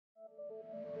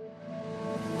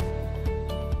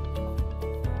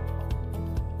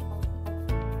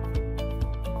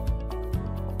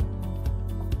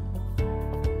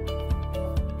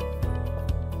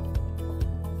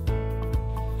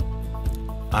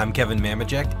I'm Kevin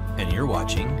Mamajek, and you're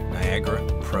watching Niagara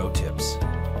Pro Tips.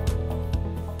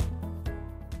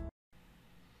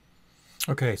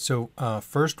 Okay, so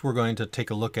first we're going to take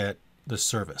a look at the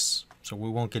service. So we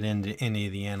won't get into any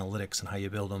of the analytics and how you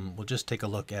build them. We'll just take a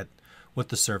look at what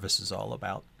the service is all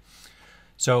about.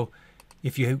 So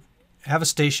if you have a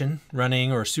station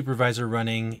running or a supervisor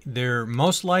running, there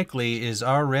most likely is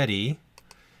already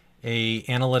a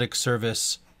analytic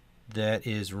service that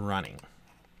is running.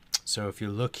 So if you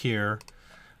look here,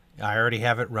 I already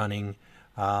have it running.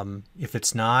 If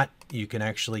it's not, you can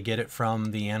actually get it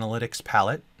from the analytics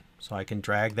palette. So I can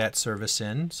drag that service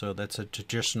in. So that's a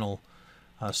traditional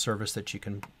service that you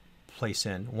can place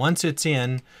in. Once it's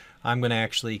in, I'm going to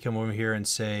actually come over here and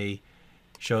say,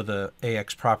 show the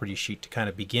AX property sheet to kind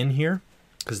of begin here.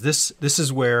 Because this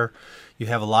is where you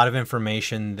have a lot of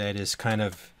information that is kind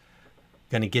of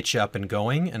going to get you up and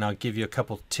going. And I'll give you a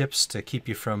couple tips to keep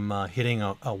you from hitting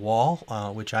a wall,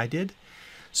 which I did.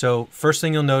 So first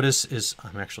thing you'll notice is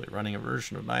I'm actually running a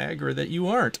version of Niagara that you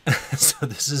aren't. So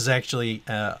this is actually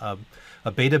a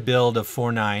beta build of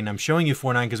 4.9. I'm showing you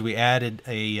 4.9 because we added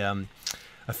a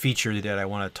feature that I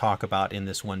want to talk about in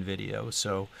this one video.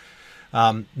 So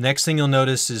next thing you'll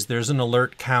notice is there's an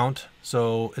alert count.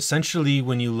 So essentially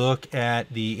when you look at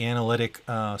the analytic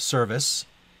service,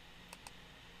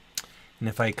 and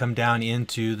if I come down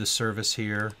into the service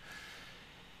here,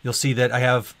 you'll see that I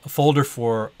have a folder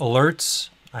for alerts,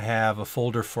 I have a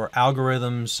folder for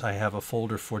algorithms, I have a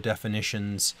folder for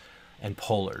definitions and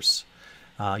pollers.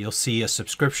 You'll see a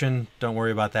subscription, don't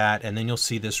worry about that, and then you'll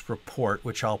see this report,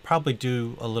 which I'll probably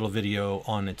do a little video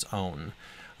on its own.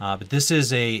 But this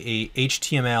is a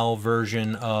HTML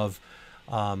version of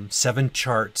 7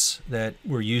 charts that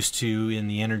we're used to in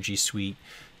the Energy Suite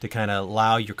to kind of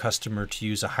allow your customer to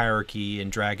use a hierarchy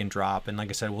and drag and drop. And like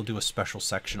I said, we'll do a special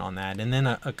section on that. And then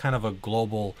a kind of a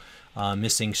global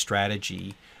missing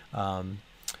strategy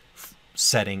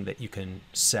setting that you can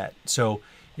set. So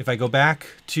if I go back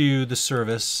to the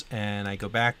service and I go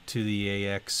back to the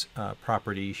AX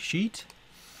property sheet,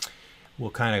 we'll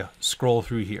kind of scroll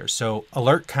through here. So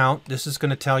alert count, this is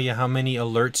going to tell you how many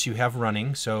alerts you have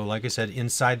running. So like I said,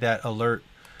 inside that alert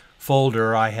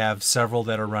folder, I have several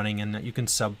that are running, and you can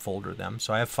subfolder them.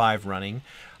 So I have 5 running.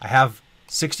 I have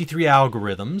 63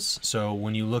 algorithms. So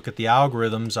when you look at the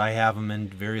algorithms, I have them in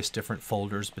various different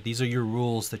folders, but these are your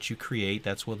rules that you create.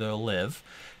 That's where they'll live,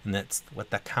 and that's what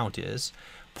the count is.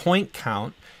 Point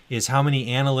count is how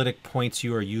many analytic points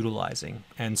you are utilizing.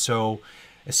 And so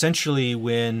essentially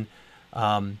when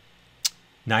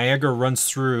Niagara runs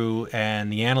through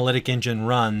and the analytic engine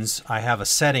runs, I have a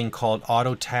setting called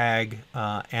auto tag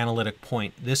analytic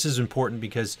point. This is important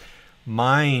because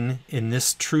mine, in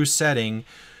this true setting,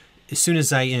 as soon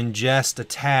as I ingest a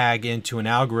tag into an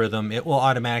algorithm, it will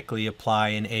automatically apply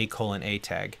an A:(A)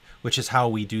 tag, which is how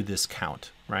we do this count,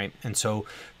 right? And so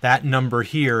that number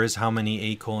here is how many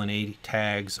A:(A)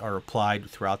 tags are applied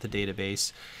throughout the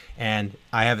database. And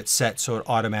I have it set so it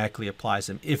automatically applies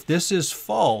them. If this is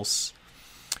false,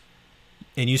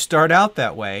 and you start out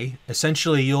that way,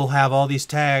 essentially you'll have all these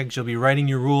tags, you'll be writing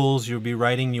your rules, you'll be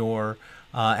writing your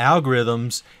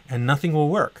algorithms, and nothing will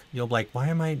work. You'll be like, why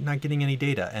am I not getting any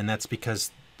data? And that's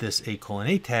because this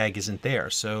A:(A) tag isn't there.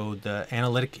 So the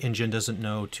analytic engine doesn't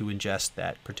know to ingest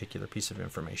that particular piece of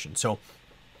information. So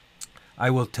I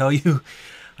will tell you,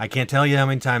 I can't tell you how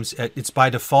many times, it's by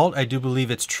default, I do believe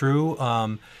it's true.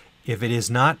 If it is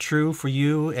not true for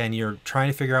you and you're trying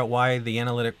to figure out why the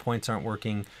analytic points aren't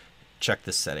working, check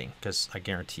this setting, because I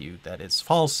guarantee you that it's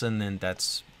false, and then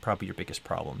that's probably your biggest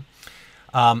problem.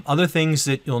 Other things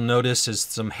that you'll notice is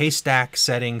some Haystack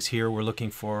settings here. We're looking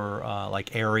for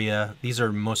like area. These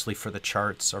are mostly for the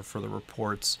charts or for the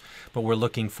reports, but we're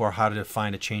looking for how to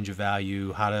find a change of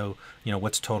value, how to,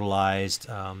 what's totalized,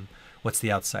 what's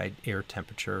the outside air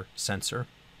temperature sensor.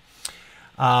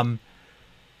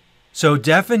 So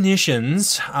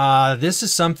definitions, this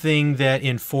is something that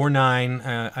in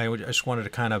 4.9 I just wanted to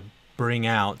kind of bring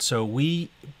out. So we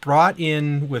brought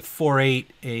in with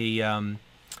 4.8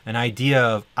 an idea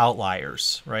of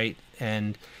outliers, right?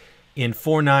 And in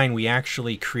 4.9 we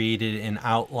actually created an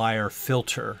outlier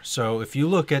filter. So if you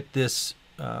look at this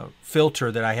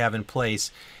filter that I have in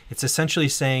place, it's essentially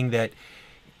saying that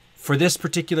for this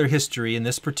particular history and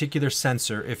this particular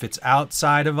sensor, if it's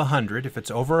outside of 100, if it's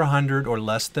over 100 or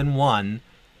less than 1,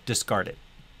 discard it,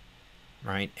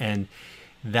 right? And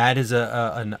that is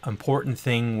an important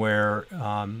thing where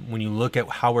when you look at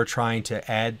how we're trying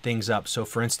to add things up. So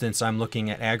for instance, I'm looking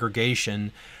at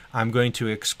aggregation. I'm going to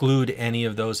exclude any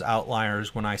of those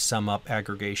outliers when I sum up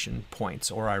aggregation points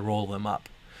or I roll them up.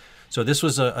 So this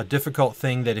was a difficult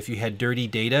thing that if you had dirty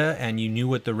data and you knew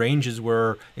what the ranges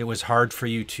were, it was hard for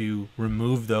you to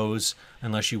remove those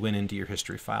unless you went into your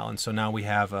history file. And so now we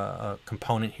have a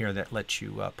component here that lets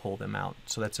you pull them out.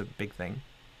 So that's a big thing.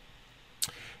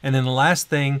 And then the last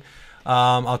thing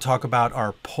I'll talk about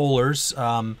are polars.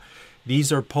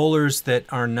 These are polars that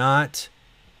are not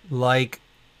like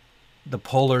the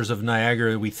polars of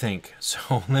Niagara we think.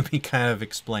 So let me kind of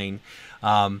explain.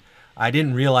 I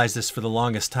didn't realize this for the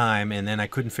longest time, and then I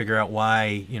couldn't figure out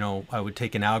why, you know, I would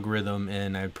take an algorithm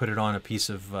and I would put it on a piece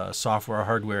of software or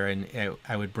hardware and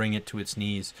I would bring it to its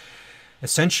knees.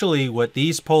 Essentially, what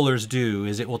these polars do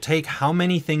is it will take how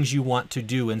many things you want to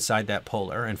do inside that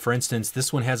polar. And for instance,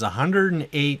 this one has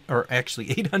 108, or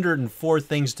actually 804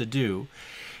 things to do.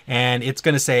 And it's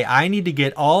going to say, I need to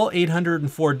get all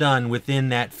 804 done within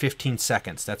that 15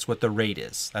 seconds. That's what the rate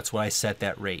is. That's why I set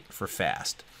that rate for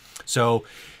fast. So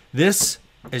this,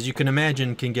 as you can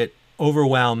imagine, can get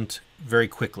overwhelmed very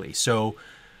quickly. So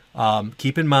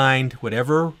keep in mind,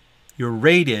 whatever your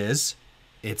rate is,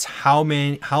 it's how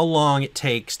long it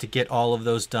takes to get all of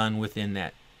those done within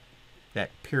that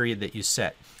period that you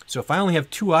set. So if I only have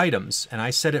 2 items and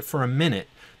I set it for a minute,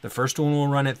 the first one will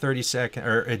run at 30 seconds,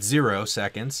 or at 0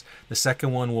 seconds. The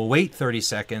second one will wait 30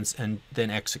 seconds and then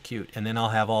execute. And then I'll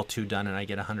have all 2 done and I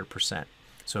get 100%.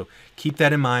 So keep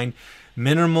that in mind.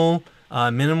 Min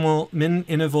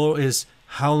interval is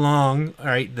how long, all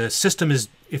right, the system is,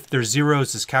 if there's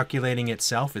zeros, is calculating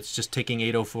itself. It's just taking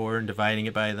 804 and dividing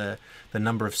it by the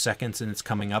number of seconds, and it's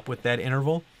coming up with that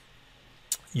interval.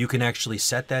 You can actually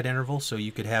set that interval, so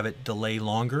you could have it delay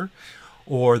longer,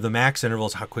 or the max interval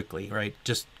is how quickly, right?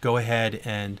 Just go ahead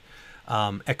and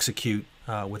execute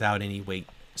without any wait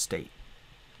state.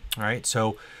 All right,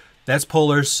 so that's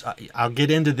polars. I'll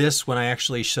get into this when I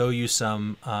actually show you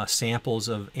some samples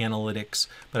of analytics,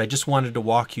 but I just wanted to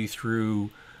walk you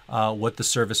through what the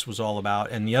service was all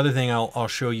about. And the other thing I'll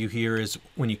show you here is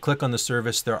when you click on the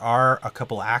service, there are a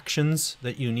couple actions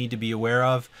that you need to be aware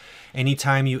of.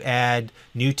 Anytime you add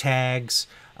new tags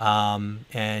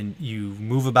and you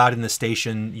move about in the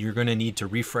station, you're going to need to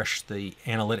refresh the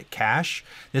analytic cache.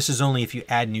 This is only if you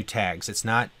add new tags. It's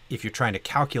not if you're trying to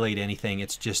calculate anything.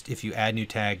 It's just if you add new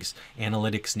tags,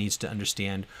 analytics needs to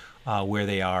understand where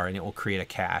they are, and it will create a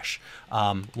cache.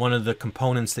 One of the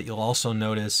components that you'll also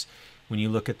notice when you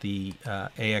look at the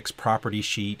AX property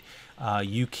sheet,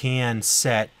 you can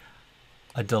set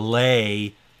a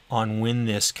delay on when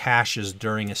this caches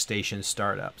during a station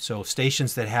startup. So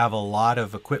stations that have a lot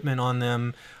of equipment on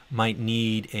them might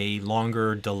need a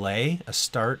longer delay, a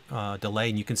start delay,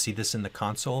 and you can see this in the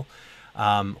console.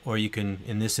 Or you can,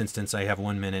 in this instance, I have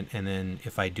 1 minute, and then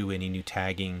if I do any new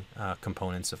tagging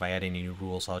components, if I add any new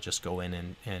rules, I'll just go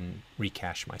in and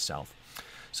recache myself.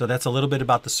 So that's a little bit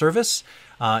about the service.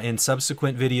 In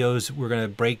subsequent videos, we're going to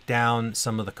break down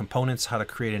some of the components, how to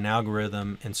create an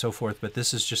algorithm, and so forth. But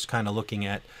this is just kind of looking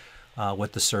at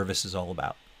what the service is all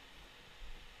about.